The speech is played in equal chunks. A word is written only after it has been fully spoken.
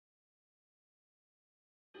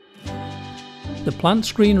The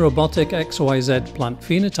PlantScreen Robotic XYZ plant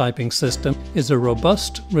phenotyping system is a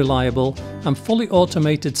robust, reliable and fully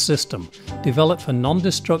automated system developed for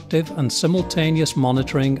non-destructive and simultaneous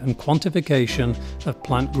monitoring and quantification of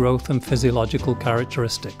plant growth and physiological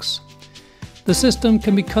characteristics. The system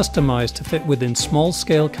can be customized to fit within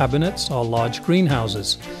small-scale cabinets or large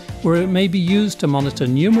greenhouses, where it may be used to monitor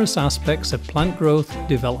numerous aspects of plant growth,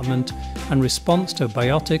 development and response to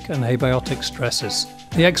biotic and abiotic stresses.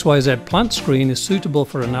 The XYZ PlantScreen is suitable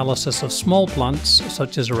for analysis of small plants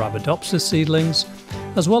such as Arabidopsis seedlings,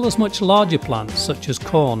 as well as much larger plants such as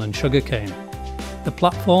corn and sugarcane. The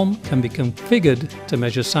platform can be configured to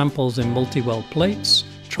measure samples in multi-well plates,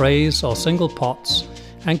 trays or single pots,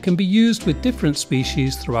 and can be used with different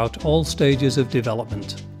species throughout all stages of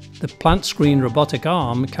development. The PlantScreen robotic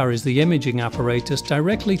arm carries the imaging apparatus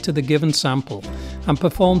directly to the given sample and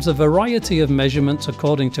performs a variety of measurements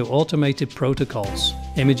according to automated protocols.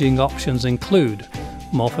 Imaging options include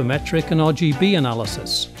morphometric and RGB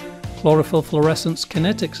analysis, chlorophyll fluorescence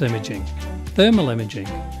kinetics imaging, thermal imaging,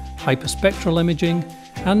 hyperspectral imaging,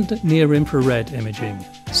 and near-infrared imaging.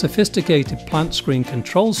 Sophisticated PlantScreen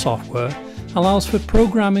control software allows for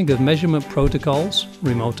programming of measurement protocols,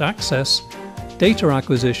 remote access, data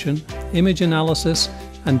acquisition, image analysis,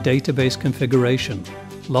 and database configuration.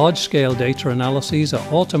 Large-scale data analyses are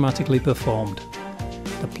automatically performed.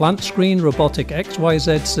 The PlantScreen Robotic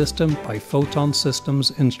XYZ system by Photon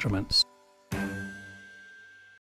Systems Instruments.